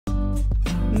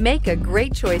Make a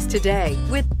great choice today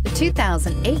with the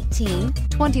 2018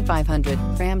 2500.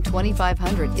 Ram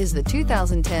 2500 is the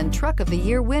 2010 Truck of the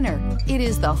Year winner. It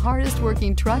is the hardest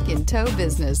working truck in tow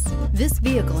business. This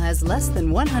vehicle has less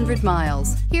than 100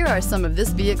 miles. Here are some of this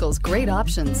vehicle's great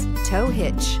options: tow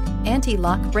hitch,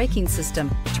 anti-lock braking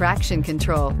system, traction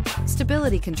control,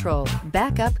 stability control,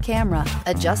 backup camera,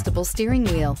 adjustable steering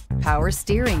wheel, power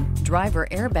steering, driver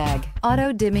airbag,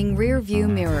 auto dimming rear view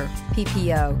mirror,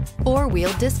 PPO,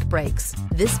 four-wheel disc brakes.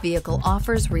 This vehicle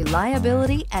offers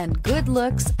reliability and good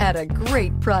looks at a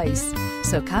great price.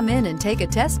 So come in and take a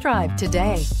test drive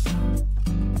today.